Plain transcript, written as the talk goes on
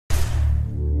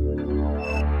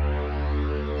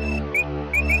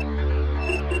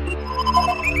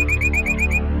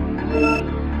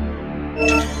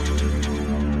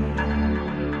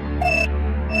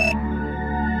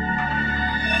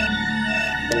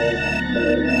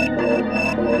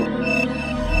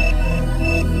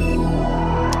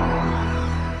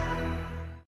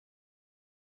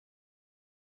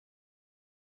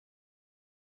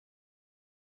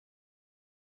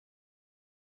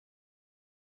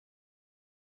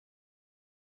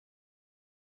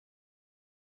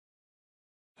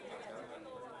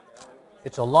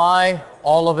It's a lie,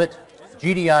 all of it.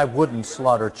 GDI wouldn't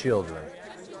slaughter children.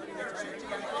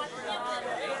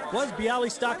 Was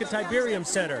Bialystok a Tiberium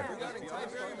center?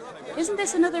 Isn't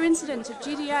this another incident of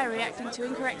GDI reacting to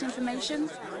incorrect information?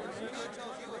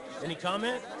 Any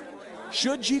comment?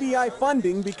 Should GDI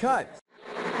funding be cut?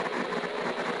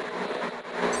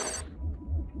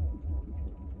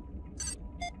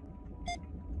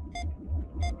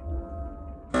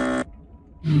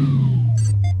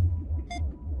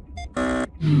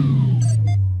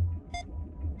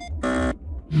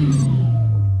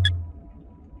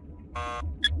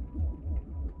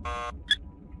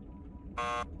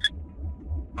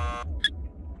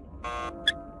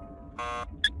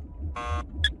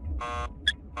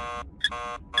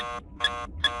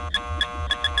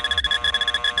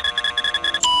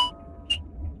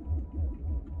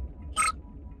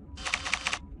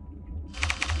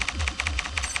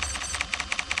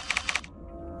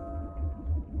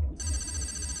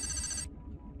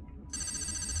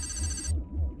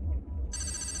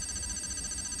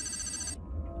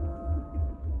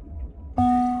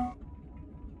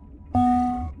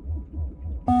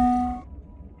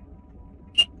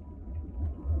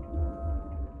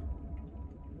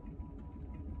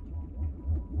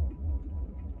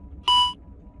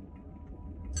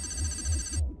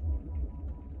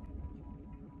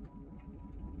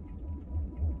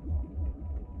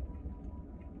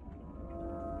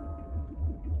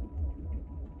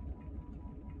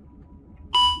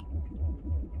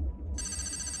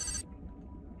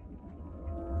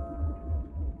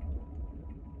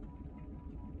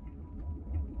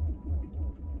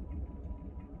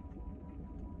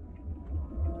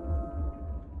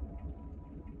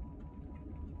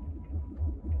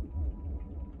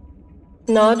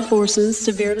 Nod forces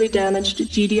severely damaged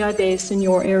GDI base in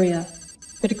your area.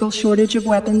 Critical shortage of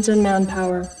weapons and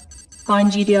manpower. Find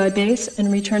GDI base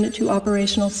and return it to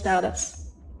operational status.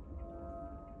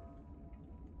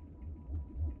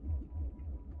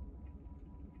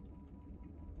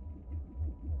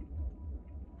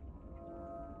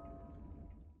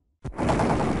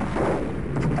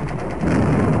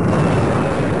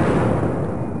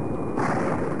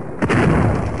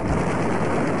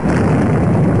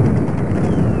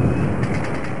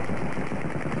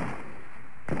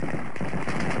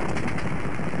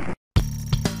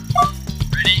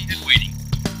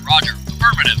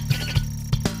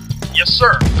 Yes,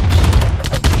 sir.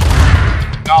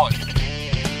 Acknowledged.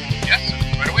 Yes, sir.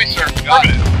 Right away, sir. Got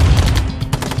it.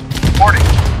 Reporting.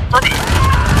 Affirmative.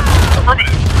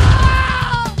 Affirmative.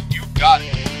 You got it.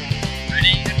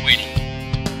 Ready and waiting.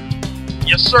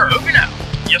 Yes, sir. Moving out.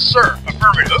 Yes, sir.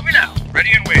 Affirmative. Moving out.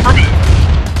 Ready and waiting. Affirmative.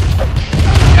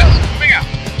 Yes, moving out.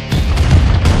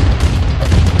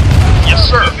 Yes,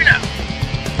 sir. Moving out.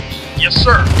 Yes,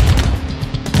 sir.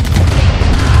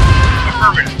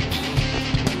 Affirmative.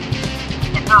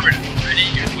 Affirmative. Ready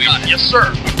and waiting. Yes,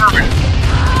 sir. Affirmative.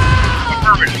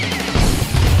 Affirmative.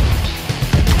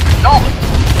 Acknowledged.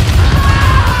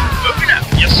 Moving out.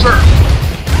 Yes, sir.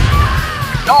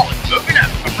 Acknowledged. Moving out.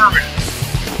 Affirmative.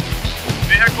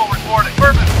 Vehicle reporting.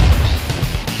 Affirmative.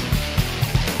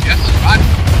 Yes, roger.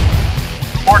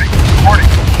 Reporting. Reporting.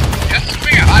 Yes,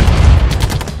 moving out.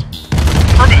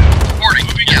 Affirmative. Reporting.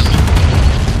 Moving out.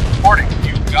 Reporting.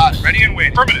 You got it. Ready and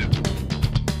waiting. Affirmative.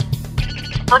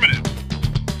 Affirmative.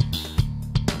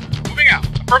 Moving out.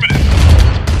 Affirmative.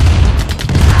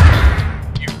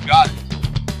 You got it.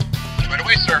 Right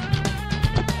away, sir.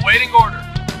 Awaiting order.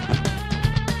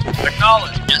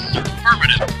 Acknowledged. Yes, sir.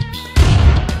 Affirmative.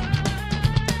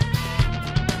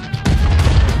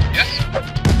 Yes, sir.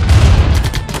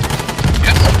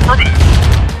 Yes, affirmative.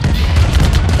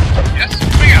 Yes,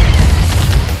 moving out.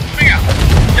 Moving out.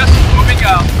 Yes, moving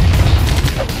out.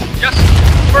 Yes,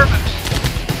 affirmative.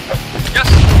 Yes.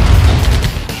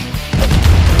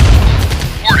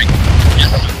 Reporting.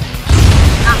 Yes, sir.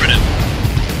 Affirmative.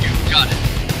 You got it.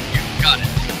 You got it.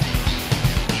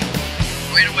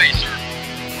 Right away, sir.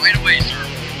 Right away, sir.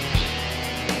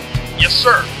 Yes,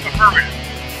 sir. Affirmative.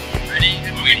 Ready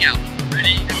and moving out.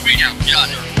 Ready and moving out. Got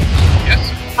it. Yes,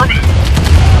 affirmative.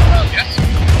 Yes.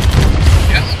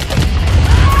 Yes.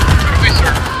 Right away,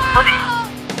 sir. Affirmative.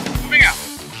 Moving out.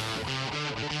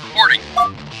 Reporting.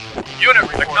 Unit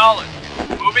acknowledged.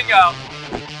 Moving out.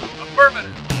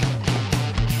 Affirmative.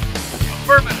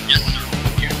 Affirmative. Yes, sir.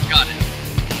 You got it.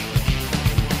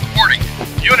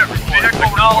 Unit reporting.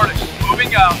 Acknowledged.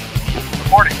 Moving out.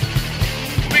 Reporting.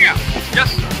 Moving out.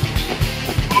 Yes, sir.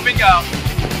 Moving out.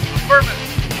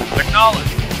 Affirmative.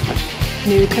 Acknowledged.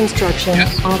 New construction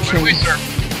Yes. Right options. away, sir.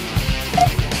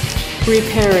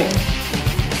 Repairing.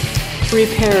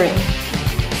 Repairing.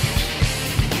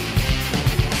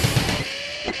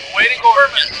 Waiting order.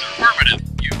 Yes, sir. Affirmative.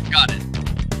 You got it.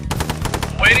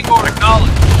 Waiting order.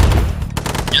 Acknowledged.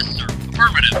 Yes, sir.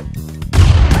 Affirmative.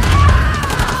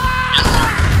 Yes, sir.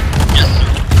 Yes, sir.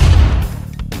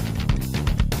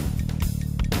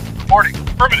 Reporting.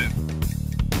 Affirmative.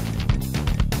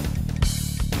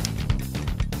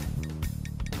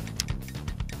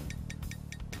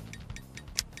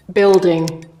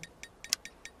 Building.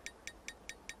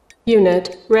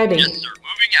 Unit ready. Yes, sir.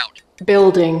 Moving out.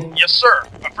 Building. Yes, sir.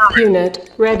 Affirmative. Unit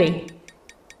ready.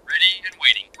 Ready and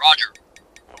waiting. Roger.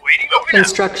 Waiting. Moving out.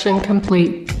 Construction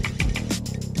complete.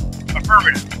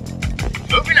 Affirmative.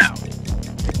 Moving out.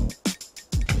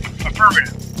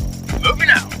 Affirmative. Moving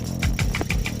out.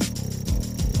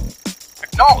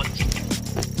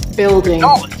 Acknowledged. Building.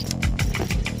 Acknowledged.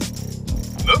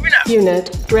 Moving out. Unit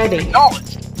ready. Acknowledged.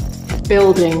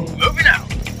 Building. Moving out.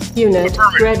 Unit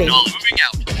Affirmative. ready. Moving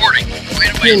out. Reporting.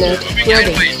 Right away, Unit sir. Moving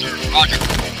ready. right away, sir. Roger.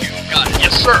 You got it.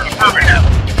 Yes, sir. Affirmative.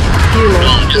 Unit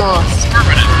Acknowledged. lost.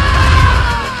 Affirmative.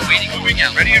 Waiting. Moving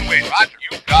out. Ready and waiting. Roger.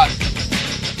 You got it.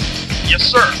 Yes,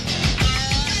 sir.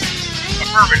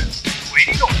 Affirmative.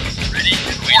 Waiting order. Ready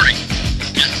and waiting.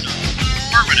 Yes, sir.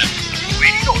 Affirmative.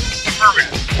 Waiting order.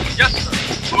 Affirmative. Yes, sir.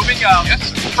 Moving out. Yes,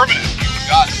 sir. Affirmative. You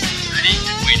got it. Ready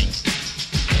and waiting.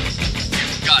 You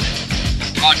got it.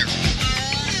 Roger.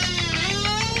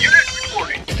 Unit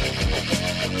reporting.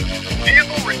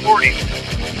 Vehicle reporting.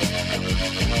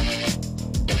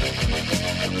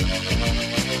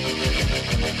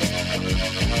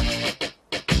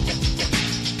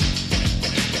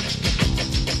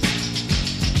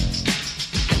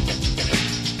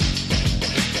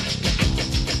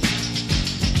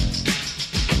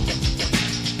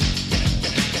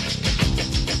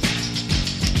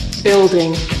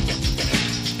 Building.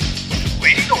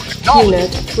 Waiting order.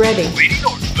 Acknowledged. Unit ready. Waiting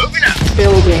order. Moving out.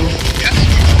 Building. Yes,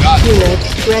 you got it. Unit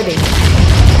ready.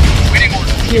 Waiting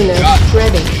order. Unit Got it.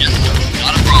 ready. Yes, sir.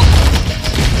 Not a problem.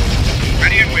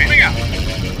 Ready and waiting. Moving out.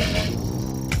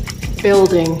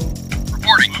 Building.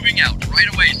 Reporting. Moving out. Right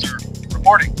away, sir.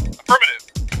 Reporting. Affirmative.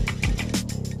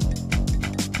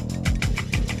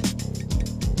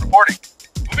 Reporting.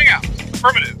 Moving out.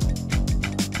 Affirmative.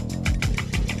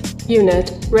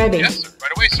 Unit ready. Yes, sir.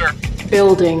 Right away, sir.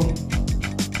 Building.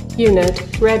 Unit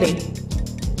ready.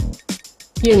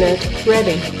 Unit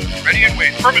ready. Ready and wait.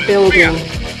 Affirmative. Moving Building. out.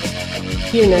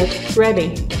 Unit ready.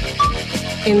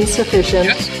 Insufficient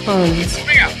Yes, sir. funds.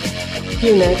 Moving out.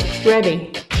 Unit ready.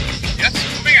 Yes, sir.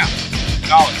 Moving out.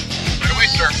 Acknowledged. Right away,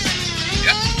 sir.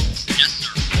 Yes. Yes,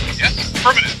 sir. Yes, sir.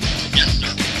 Affirmative. Yes,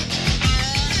 sir.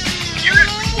 Unit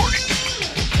reporting.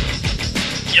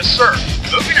 Yes, sir.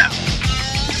 Moving out.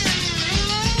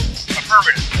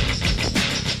 Affirmative.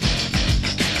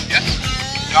 Yes, sir.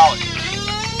 Acknowledged.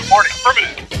 Reporting.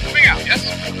 Affirmative. Moving out. Yes,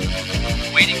 sir.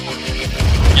 Waiting order.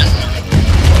 Yes, sir.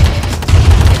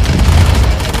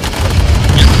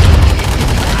 Yes,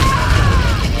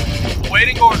 sir.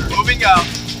 Waiting order. Moving out.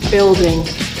 Building.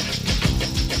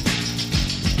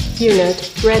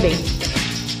 Unit ready.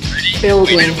 Ready.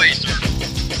 Building. Wait away, sir.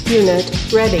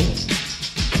 Unit ready.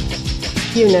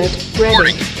 Unit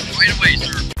Reporting. ready. Right away,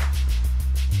 sir.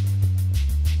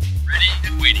 Ready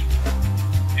and waiting.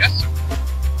 Yes, sir.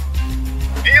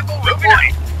 Vehicle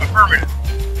reporting. Affirmative.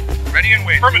 Ready and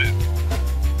waiting. Affirmative.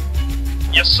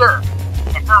 Yes, sir.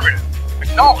 Affirmative.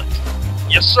 Acknowledged.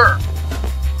 Yes, sir.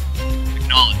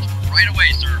 Acknowledged. Right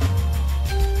away, sir.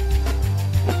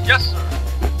 Yes,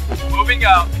 sir. Moving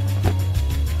out.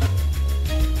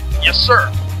 Yes, sir.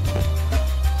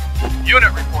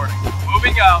 Unit reporting.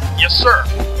 Moving out. Yes, sir.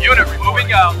 Unit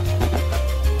moving out.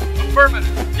 Affirmative.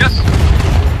 Yes,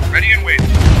 sir. Ready and waiting.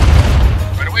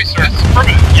 Right away, sir. Yes,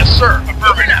 affirmative. Yes, sir.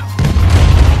 Affirmative.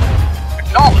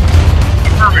 Acknowledged.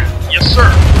 Affirmative. Yes, sir.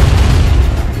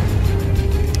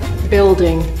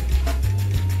 Building.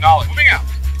 Acknowledged. Moving out.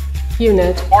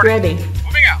 Unit Reporting. ready.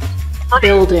 Moving out. Affirmative.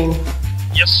 Building.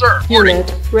 Yes, sir. Reporting.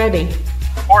 Unit ready.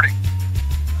 Reporting.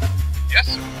 Yes,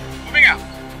 sir. Moving out.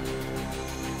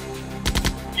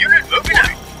 Unit moving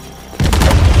out.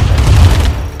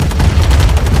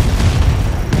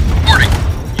 Reporting.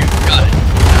 You got it.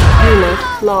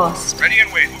 Unit lost. Ready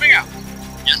and wait. Moving out.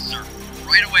 Yes, sir.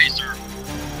 Right away, sir.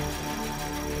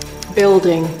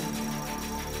 Building.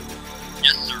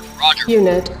 Yes, sir. Roger.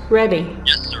 Unit ready.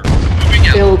 Yes, sir. Moving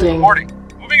out. Building. Reporting.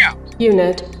 Moving out.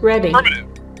 Unit ready. Affirmative.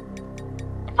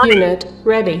 Affirmative. Unit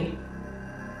ready.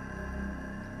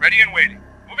 Ready and waiting.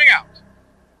 Moving out.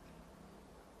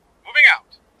 Moving out.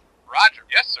 Roger.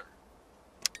 Yes, sir.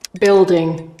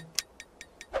 Building.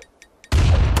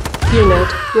 Unit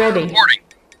ready. Reporting.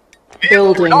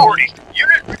 Building.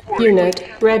 Unit reporting. Unit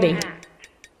ready.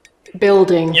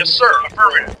 Building. Yes, sir.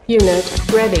 Affirmative. Unit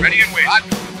ready. Ready and waiting.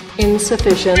 Roger.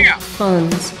 Insufficient Moving out.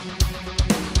 funds.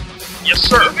 Yes,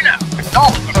 sir. Moving out.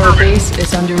 Acknowledge. Our Affirmative. base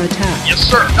is under attack. Yes,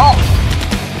 sir. Acknowledge.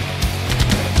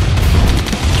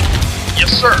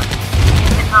 Yes, sir.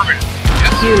 Affirmative.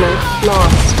 Yes, sir. Unit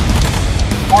lost.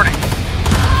 Reporting.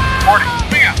 Reporting.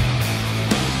 Moving out.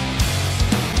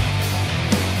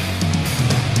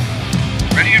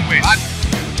 Ready and waiting. Roger.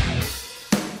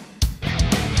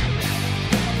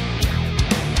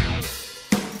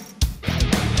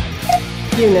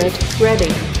 Unit ready.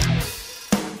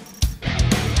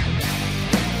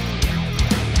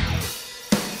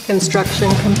 Construction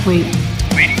complete.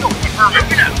 Waiting. Affirmative.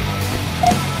 Moving out.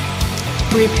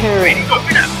 Repairing. Waiting.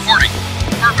 Moving out. Reporting.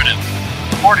 Affirmative.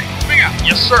 Reporting. Moving out.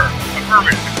 Yes, sir.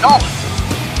 Affirmative. Acknowledge.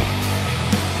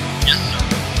 Yes, sir.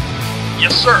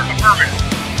 Yes, sir. Affirmative.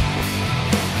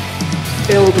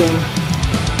 Building.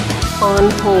 On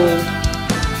hold.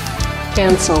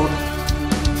 Cancelled.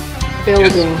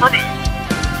 Building. Yes, affirmative.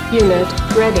 Unit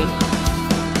ready.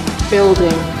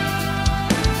 Building.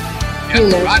 Yes,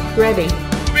 Unit Roger. ready.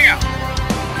 Moving out.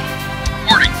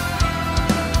 Reporting.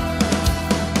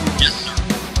 Yes, sir.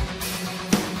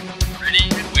 Ready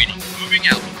and waiting. Moving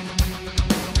out.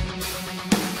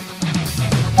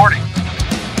 Reporting.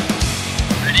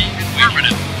 Ready and waiting.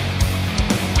 Affirmative.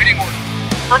 Waiting order.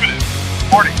 Affirmative.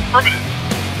 Reporting. Affirmative.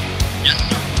 Yes,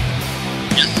 sir.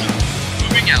 Yes, sir.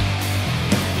 Moving out.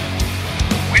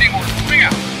 Waiting order. Moving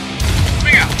out.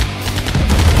 Moving out.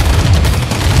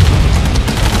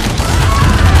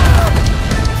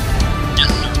 Yes,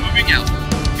 sir. Moving out.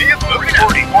 Vehicle moving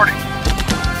out. Reporting.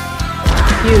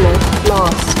 Unit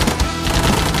lost.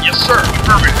 Yes, sir.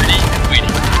 Affirmative. Ready and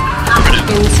waiting. Affirmative.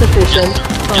 Insufficient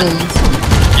funds.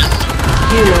 Yes, sir.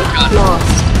 Unit Got it.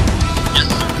 lost. Yes,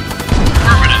 sir.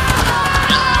 Affirmative.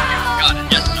 Yes, sir. You got it.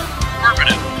 Yes, sir.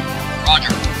 Affirmative.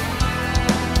 Roger.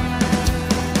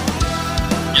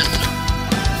 Yes, sir.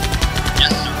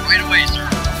 Yes, sir. Right away, sir.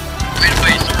 Right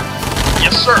away, sir.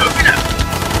 Yes, sir. Moving out.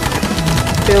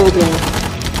 Building.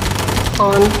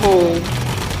 On hold.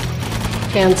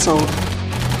 Cancelled.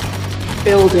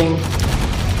 Building.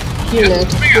 Unit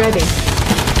moving out. ready.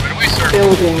 Right away, sir.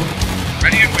 Building.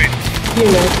 Ready and waiting.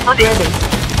 Unit ready.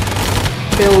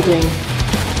 Building.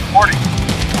 Reporting.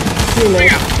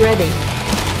 Unit out. ready.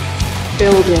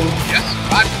 Building. Yes,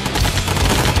 Roger.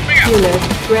 Moving out. Unit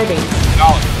ready.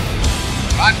 Acknowledge.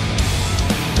 Roger.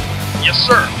 Yes,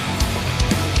 sir.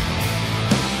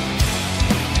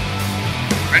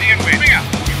 Ready and waiting. Moving out.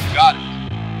 You got it.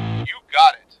 You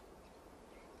got it.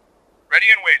 Ready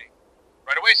and waiting.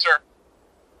 Right away, sir.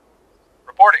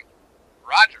 Reporting.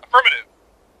 Roger. Affirmative.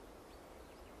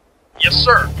 Yes,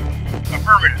 sir.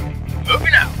 Affirmative.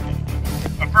 Moving out.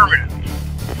 Affirmative.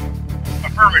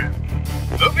 Affirmative.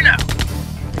 Moving out.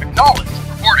 Acknowledge.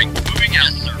 Reporting. Moving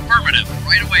out. Yes, sir. Affirmative.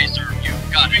 Right away, sir. You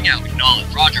got it. Moving out.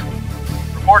 Acknowledge. Roger.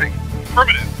 Reporting.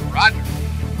 Affirmative. Roger.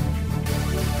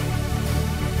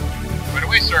 Right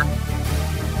away, sir.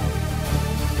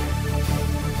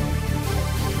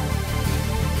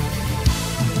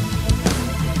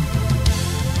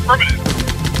 Affirmative.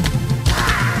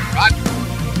 Roger.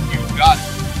 You got it.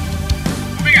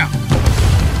 Moving out.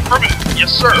 Affirmative.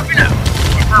 Yes, sir. Moving out.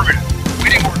 Affirmative.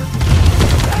 Waiting order.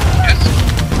 Yes, sir.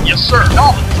 Yes, sir.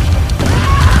 Knowledge.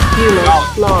 Unit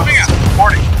Knowledge. lost. Moving out.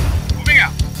 Reporting. Moving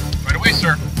out. Right away,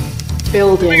 sir.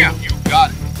 Building. Moving out. You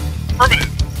got it. Affirmative.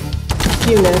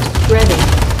 Unit ready.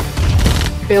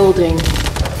 Building.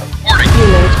 Reporting.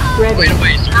 Unit ready. Right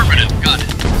away, sir. Affirmative. Got it.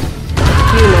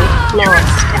 Unit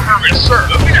lost. Affirmative. Yes, sir.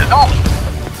 Moving out. Knowledge.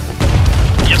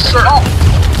 Yes, sir. Knowledge.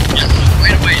 Yes, sir.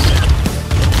 Right away, sir.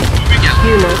 Moving out.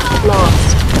 Unit lost.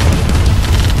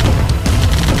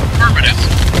 Affirmative.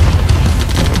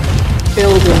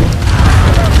 Building.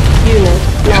 Unit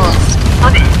Yes. lost.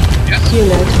 Affirmative. Yes.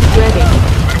 Unit ready.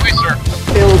 Right away, sir.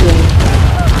 Building.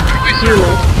 Right away, sir.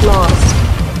 Unit lost.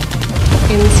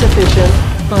 Insufficient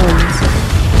funds.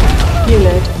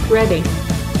 Unit ready.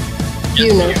 Yes,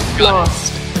 Unit you got it.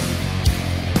 lost.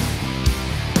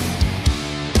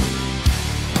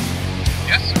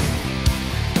 Yes, sir.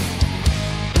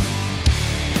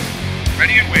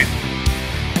 Ready and waiting.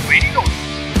 Waiting orders.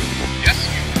 Yes,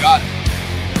 you got it.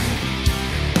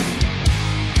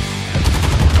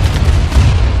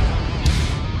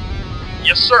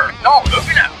 Yes, sir. No,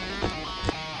 moving out.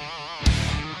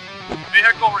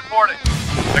 Vehicle reporting.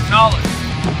 Acknowledge.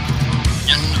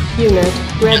 Yes, sir.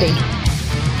 Unit ready.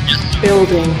 Yes, sir.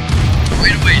 Building.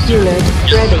 Right away, sir. Unit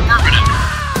Yes, ready. affirmative.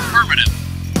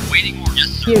 Affirmative. Waiting orders. Yes,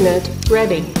 sir. Unit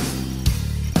ready. Ready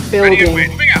and Building.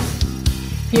 waiting. Moving out.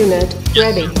 Unit Yes,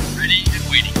 ready. sir. Ready and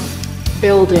waiting.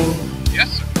 Building. Yes,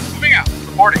 sir. Moving out.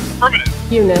 Reporting. Affirmative.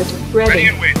 Unit Ready ready.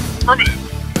 and waiting. Affirmative.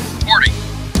 Reporting.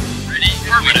 Ready.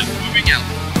 Affirmative. Moving out.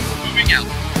 Moving out.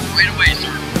 Right away,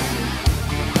 sir.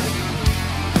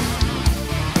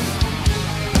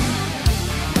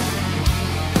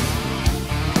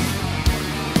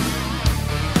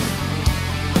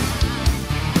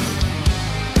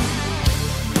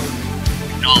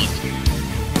 Acknowledged.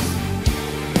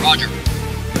 Roger.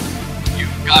 You,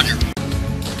 Roger.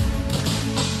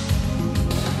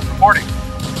 Reporting.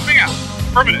 Moving out.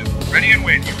 Affirmative. Ready and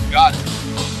waiting. You got it.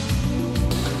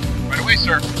 Right away,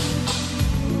 sir.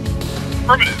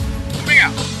 Affirmative. Moving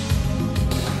out.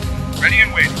 Ready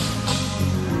and waiting.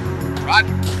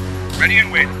 Roger. Ready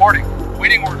and waiting. Reporting.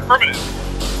 Waiting order. Affirmative.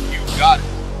 You got it.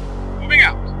 Moving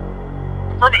out.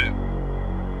 Affirmative.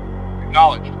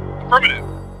 Acknowledged. Affirmative.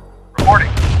 Reporting.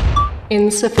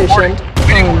 Insufficient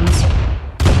Waiting order. funds.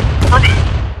 Affirmative.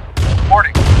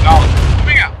 Reporting. Acknowledged.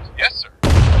 Moving out. Yes, sir.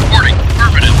 Reporting.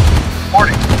 Affirmative.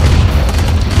 Reporting.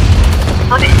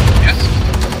 Affirmative. Yes.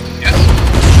 Yes.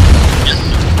 Yes,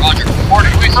 sir. Roger.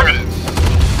 Reporting. Affirmative.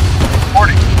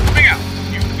 Reporting. Moving out.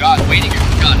 You got it. Waiting. You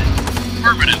got it.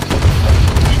 Affirmative.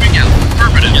 Moving out.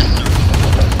 Affirmative. Yes, sir.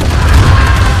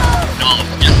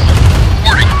 Acknowledged. Yes, sir.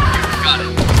 Reporting. You got it.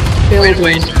 Wait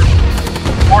away, Building. sir.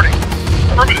 Reporting.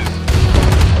 Affirmative.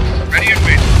 Ready and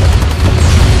waiting.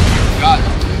 You got it.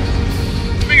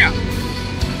 Moving out.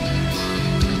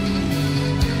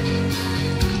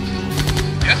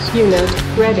 Yes, sir. Unit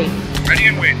ready. Ready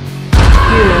and waiting.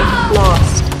 Unit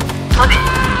lost. Affirmative.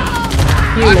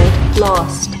 Unit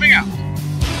lost. Moving out.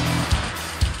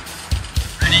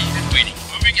 Ready and waiting.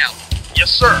 Moving out. Yes,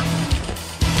 sir.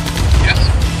 Yes.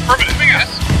 Affirmative. Moving out.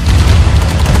 Yes.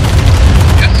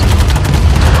 Yes.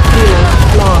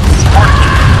 Unit lost.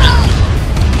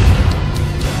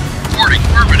 Reporting.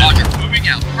 Affirmative. Roger. Moving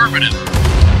out. Affirmative.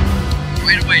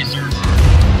 Right away, sir.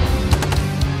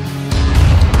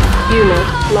 Unit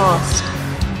lost.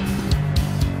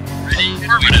 Ready.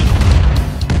 Affirmative.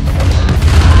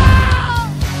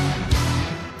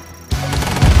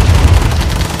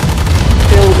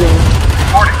 Building.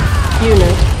 Reporting.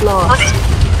 Unit lost.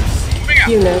 Affirmative. Moving out.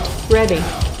 Unit ready.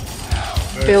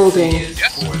 Building.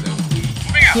 Yes, sir.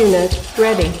 Moving out. Unit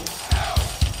ready.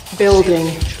 Building.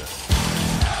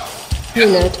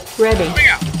 Unit ready. Moving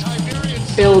out.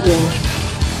 Building.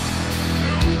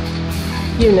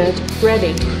 Unit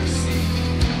ready.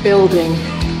 Building.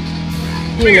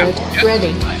 Unit Yes. ready.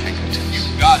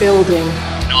 You got it. Building.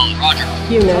 No, Roger.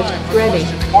 Unit ready.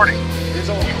 Reporting.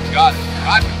 You got it.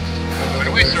 Roger. Right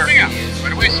away, sir. Moving out.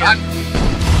 Right away, sir.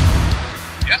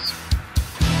 Yes, sir.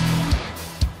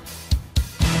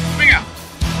 Moving out.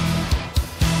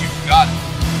 You got it.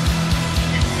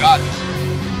 You got it.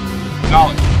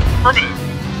 Knowledge. Affirmative.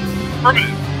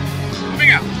 Affirmative.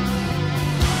 Moving out.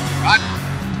 Roger.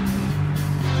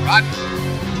 Roger.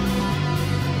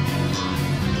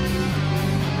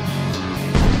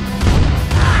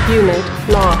 Unit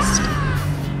lost.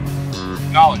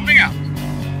 Knowledge. Moving out.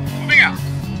 Moving out.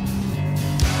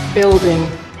 Building.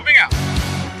 Moving out.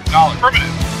 Knowledge.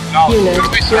 Affirmative. Knowledge. Unit Right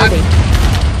away, sir. ready.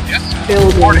 Yes, sir.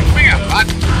 Building. Reporting. Moving out.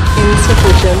 Roger.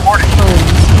 Insufficient Reporting. funds.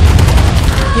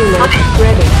 Unit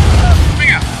ready.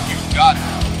 Moving out. You got it.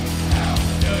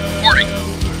 Reporting.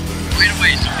 Right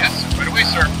away, sir. Yes, sir. Right away,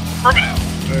 sir. Affirmative.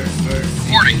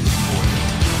 Reporting.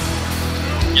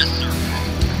 Yes, sir.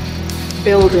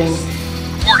 Building.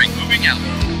 Reporting. Moving out.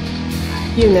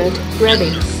 Unit ready.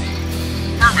 Yes, sir.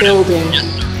 Affirmative. Building. Yes,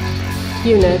 sir.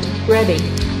 Unit ready.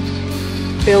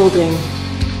 Building.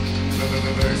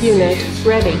 Unit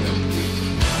ready.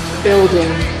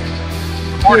 Building.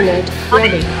 Reporting. Unit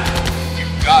ready. You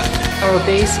got it. Our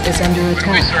base is under Right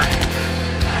away, attack. sir.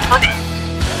 Affirmative.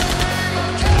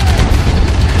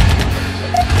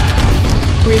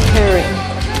 Repairing.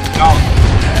 Knowledge.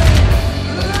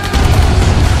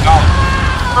 Knowledge.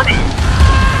 Affirmative.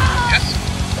 Yes, sir.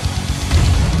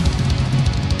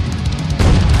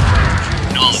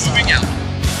 Knowledge. Moving out.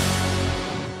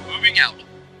 Moving out.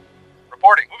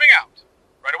 Reporting. Moving out.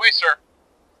 Right away, sir.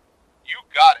 You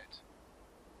got it.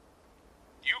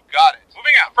 You got it.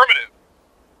 Moving out. Affirmative.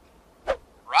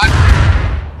 Roger.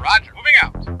 Roger. Moving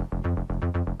out.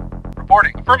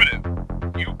 Reporting. Affirmative.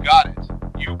 You got it.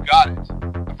 You got it.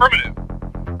 Affirmative.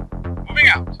 Moving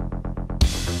out.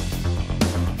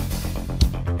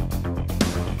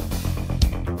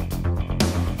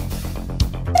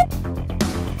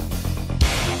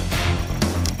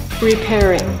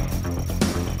 Repairing.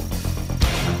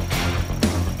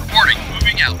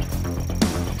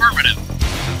 Affirmative.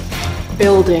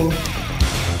 Building.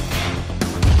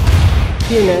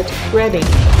 Unit ready.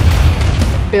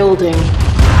 Building.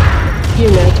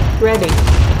 Unit ready.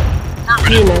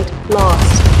 Affirmative. Unit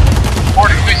lost.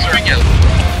 Reporting, sir. Moving out.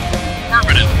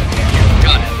 Affirmative.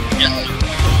 Got it. Yes, sir.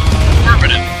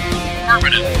 Affirmative.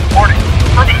 Affirmative. Reporting.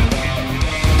 Affirmative.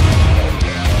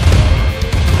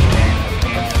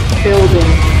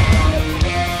 Building.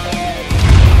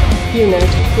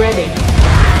 Unit ready.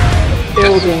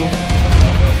 Building.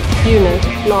 Unit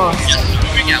lost. Yes, sir.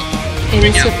 Moving out. Moving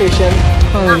out. Insufficient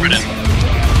funds. Affirmative.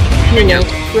 Moving Unit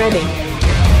out. ready.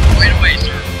 Right away,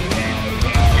 sir.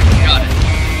 You got it.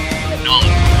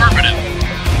 Knowledge. Affirmative.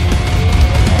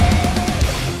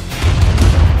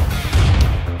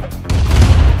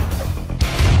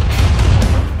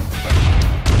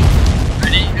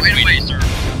 Ready? Right away, sir.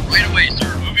 Right away,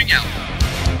 sir. Moving out.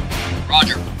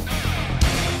 Roger.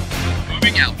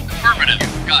 Moving out. Affirmative.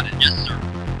 You got it. Yes, sir.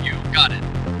 You got it.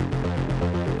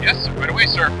 Yes, sir. Right away,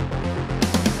 sir.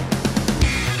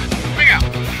 Moving out.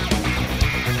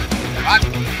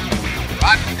 Roger.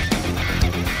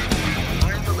 Roger.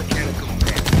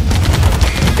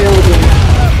 Building.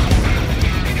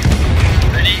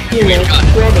 Ready? Unit Got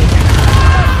it. ready.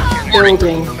 Reporting.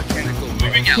 Building.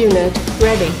 Moving out. Unit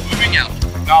ready. Moving out.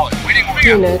 Knowledge. Waiting. Moving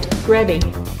out. Unit ready.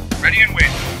 Ready and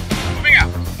waiting. Moving out.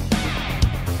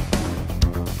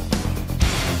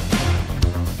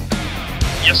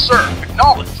 Yes, sir.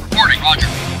 Acknowledge. Reporting. Roger.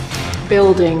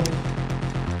 Building.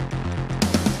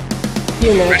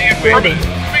 Unit Ready and ready. waiting.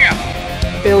 Moving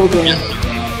out. Building. Yes, sir.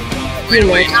 Right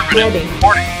away. Unit Affirmative. ready.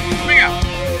 Reporting. Moving out.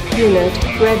 Unit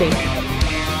ready.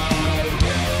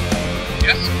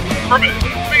 Yes, sir. Affirmative.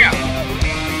 Moving out.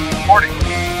 Reporting.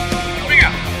 Moving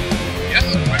out. Yes,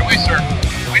 sir. Right away, sir.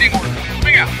 Waiting order.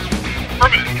 Moving out.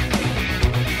 Affirmative.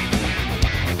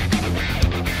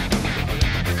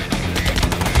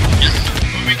 Yes, sir.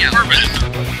 Moving out. Affirmative, sir.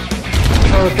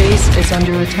 Our base is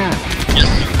under attack. Yes,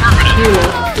 sir. Affirmative.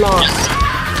 Unit Yes, lost. sir.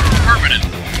 Affirmative.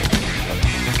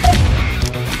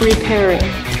 Repairing.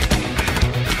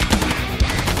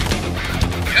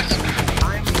 Yes, sir.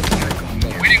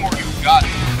 Waiting order. Got it.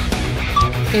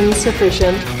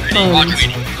 Insufficient Ready. Roger. funds.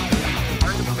 Waiting.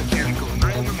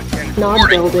 Not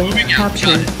Reporting. building Moving out.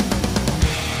 captured. Got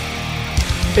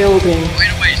Building.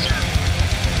 Right away, sir.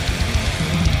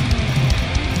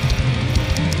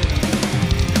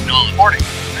 No, reporting.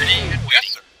 Ready and waiting. Yes,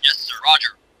 sir. Yes, sir. Roger.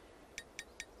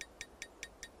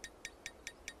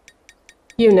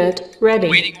 Unit ready.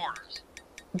 Waiting orders.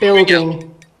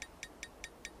 Building.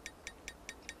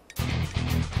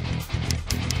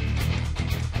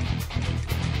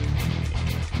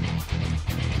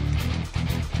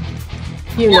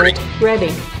 Unit ready.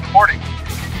 Reporting.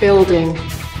 Building.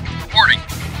 Reporting.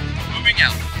 Moving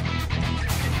out.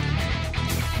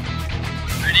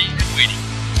 Ready and waiting.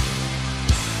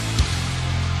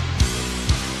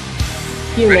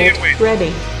 Ready Unit and waiting.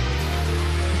 ready.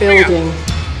 Moving out. Building.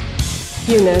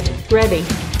 Unit ready.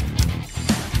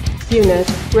 Unit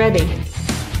ready.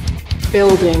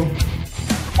 Building.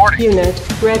 Reporting. Unit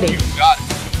ready. You got it.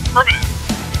 Affirmative.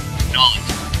 Knowledge.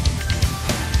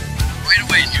 Right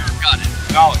away, sir. Got it.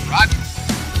 Knowledge. Roger.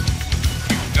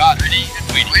 You got it. Ready and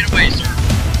waiting. Right away, sir.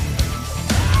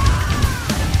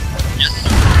 Yes,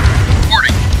 sir.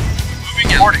 Reporting. Moving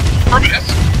out. Reporting. Affirmative. Yes,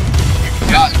 sir.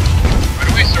 You got it. Right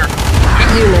away, sir. Yes,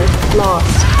 sir. Unit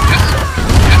lost. Yes, sir.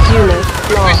 Yes, sir. Unit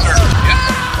Right away, sir. lost. Yes,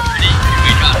 sir. Ready and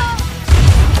we got it.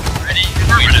 Ready and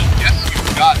waiting. Yes, you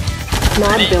got it.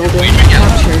 Not Ready and building waiting. Yes.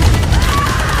 captured.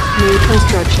 New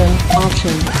construction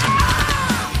options.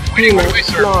 Waiting right Unit away,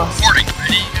 sir. lost. Reporting.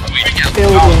 Ready and waiting out.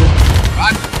 Building.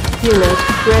 Roger. Unit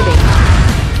ready.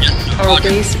 Yes, sir. Our Roger.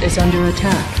 base is under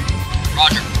attack.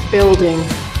 Roger. Building.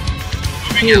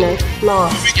 Moving Unit out.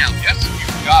 lost. Moving out. Yes,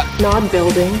 you got it. Not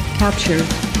building captured.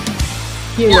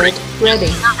 Reporting. Unit ready.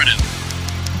 Yes, affirmative.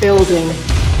 Building.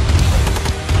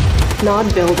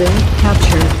 Not building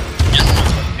captured. Yes,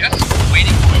 sir. Yes,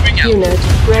 waiting. Moving out. Unit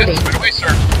ready. Yes, right away,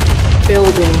 sir.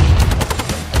 Building.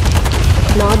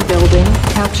 Not building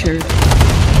captured.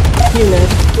 Unit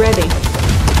ready.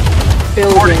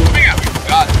 Reporting. Building. Moving out. You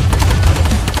got it.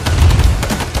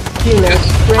 Unit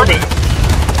Yes, ready.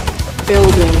 affirmative.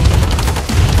 Building.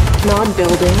 Not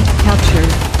building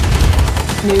captured.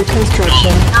 New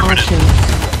construction Affirmative. options.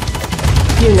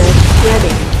 Unit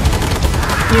ready.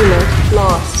 Unit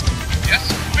lost. Yes,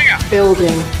 moving out.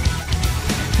 Building.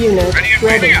 Unit Ready and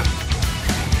ready. moving out.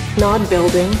 Not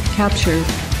building captured.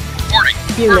 Reporting.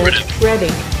 Unit Affirmative.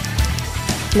 ready.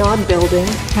 Not building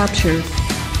captured.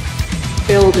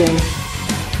 Building.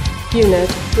 Unit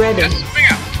ready. Yes, moving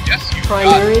out. Yes, you got it.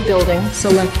 Primary building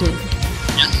selected.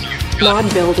 Yes, you Got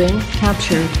Mod building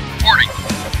captured. Reporting.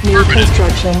 New Affirmative.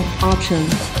 construction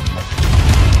options.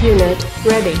 Unit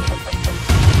ready.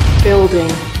 Building.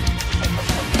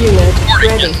 Unit Reporting.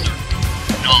 ready. Yes, sir.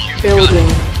 Acknowledged. Building.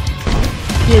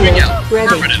 Moving Unit out.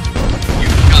 ready. Affirmative.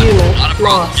 You've got Unit it. Not a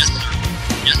problem. lost. Yes, sir.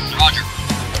 Yes, sir. Roger.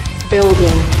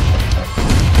 Building.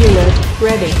 Unit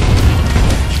ready.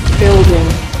 Building.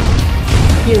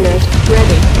 Unit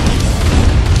ready.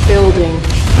 Building.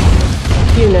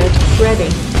 Unit ready.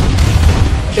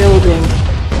 Building.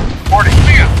 Reporting.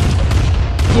 Moving out.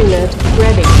 Unit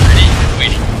ready. Ready and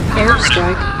waiting. Affirmative.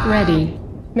 Airstrike ready.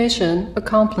 Mission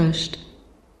accomplished.